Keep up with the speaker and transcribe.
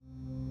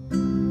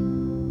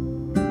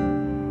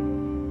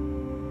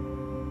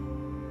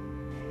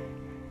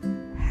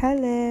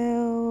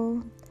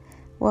Hello,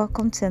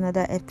 welcome to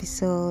another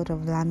episode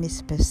of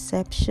Lami's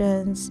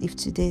Perceptions. If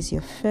today is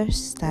your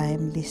first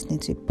time listening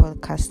to a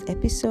podcast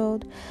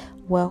episode,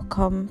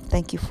 welcome.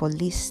 Thank you for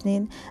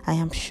listening. I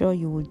am sure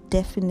you will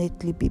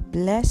definitely be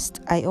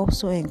blessed. I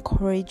also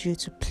encourage you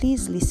to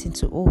please listen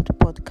to old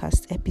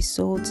podcast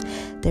episodes.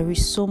 There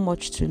is so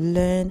much to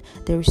learn,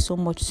 there is so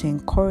much to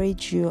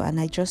encourage you, and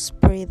I just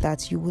pray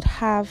that you would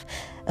have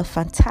a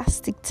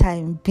fantastic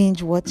time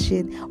binge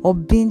watching or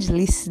binge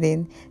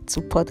listening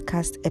to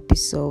podcast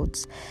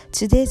episodes.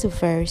 Today is a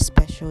very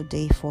special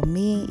day for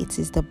me. It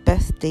is the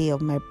birthday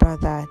of my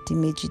brother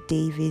Dimeji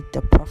David,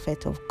 the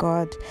prophet of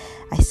God.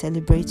 I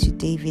celebrate you,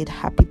 David.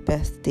 Happy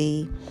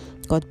birthday.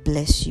 God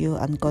bless you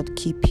and God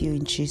keep you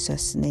in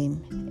Jesus'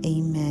 name.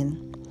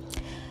 Amen.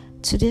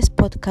 Today's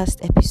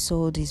podcast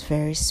episode is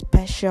very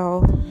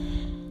special.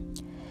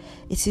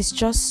 It is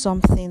just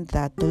something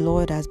that the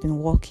Lord has been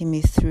walking me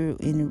through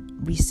in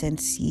recent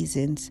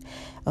seasons.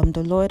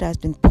 The Lord has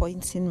been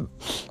pointing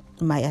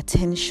my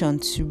attention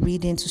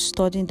to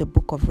studying the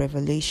book of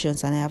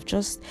Revelations, and I have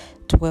just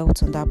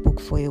dwelt on that book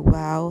for a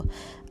while,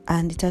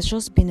 and it has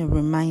just been a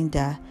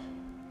reminder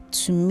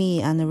to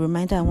me, and a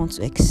reminder I want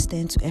to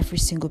extend to every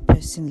single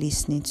person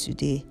listening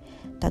today,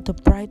 that the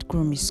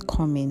bridegroom is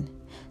coming.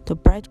 The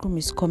bridegroom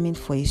is coming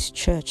for his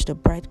church. The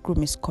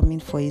bridegroom is coming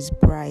for his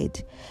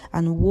bride.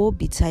 And woe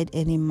betide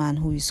any man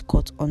who is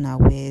caught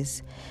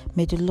unawares.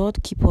 May the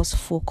Lord keep us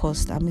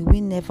focused, and may we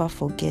never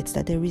forget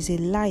that there is a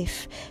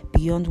life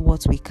beyond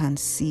what we can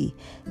see.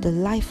 The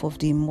life of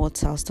the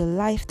immortals, the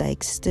life that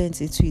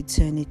extends into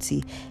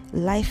eternity,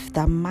 life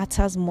that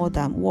matters more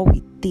than what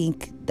we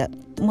think, that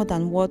more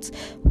than what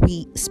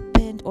we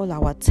spend all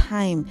our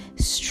time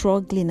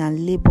struggling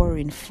and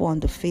laboring for on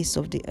the face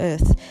of the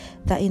earth.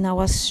 That in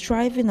our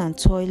striving and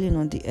toiling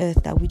on the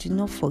earth, that we do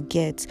not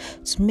forget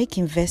to make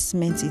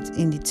investments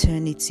in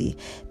eternity.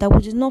 That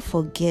we do not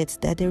forget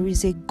that there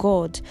is a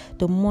God,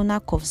 the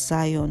monarch of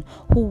Zion,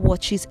 who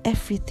watches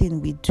everything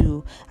we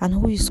do and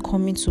who is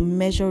coming to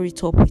measure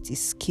it up with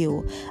his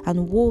skill.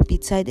 And woe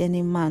betide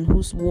any man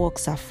whose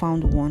works are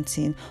found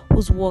wanting,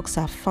 whose works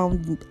are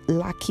found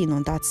lacking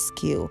on that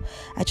skill.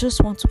 I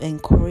just want to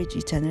encourage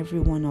each and every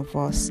one of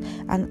us,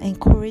 and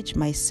encourage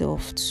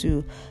myself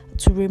to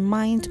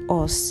remind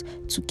us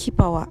to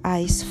keep our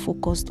eyes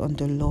focused on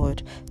the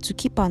Lord, to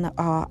keep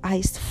our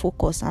eyes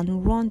focused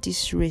and run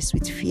this race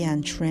with fear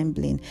and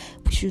trembling.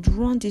 We should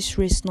run this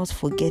race not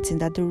forgetting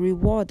that the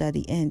reward at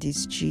the end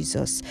is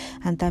Jesus,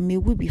 and that may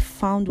we be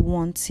found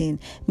wanting,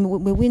 may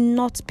we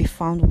not be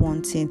found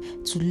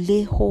wanting to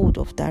lay hold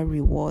of that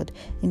reward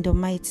in the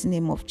mighty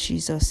name of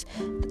Jesus.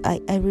 I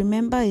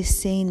remember a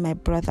saying my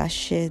brother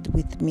shared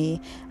with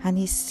me, and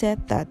he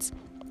said that,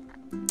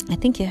 I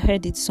think he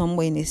heard it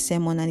somewhere in a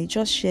sermon, and he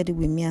just shared it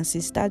with me, and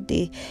since that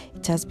day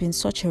it has been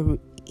such a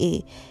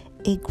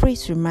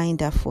great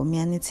reminder for me.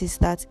 And it is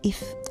that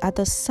if at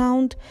the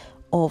sound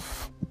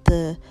of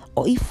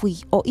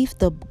if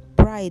the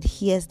bride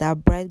hears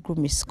that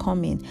bridegroom is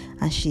coming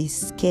and she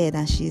is scared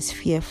and she is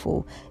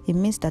fearful, it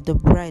means that the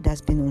bride has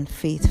been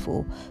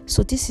unfaithful.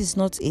 So this is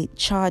not a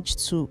charge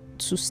to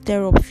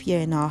stir up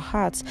fear in our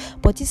hearts,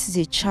 but this is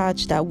a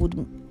charge that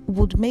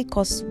would make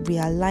us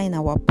realign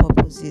our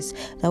purposes,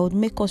 that would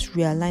make us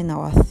realign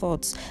our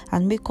thoughts,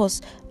 and make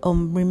us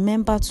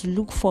remember to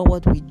look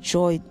forward with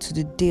joy to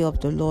the day of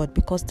the Lord,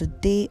 because the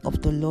day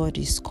of the Lord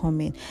is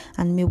coming,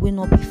 and may we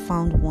not be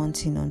found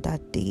wanting on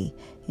that day.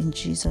 In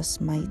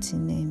Jesus' mighty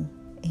name,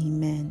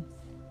 amen.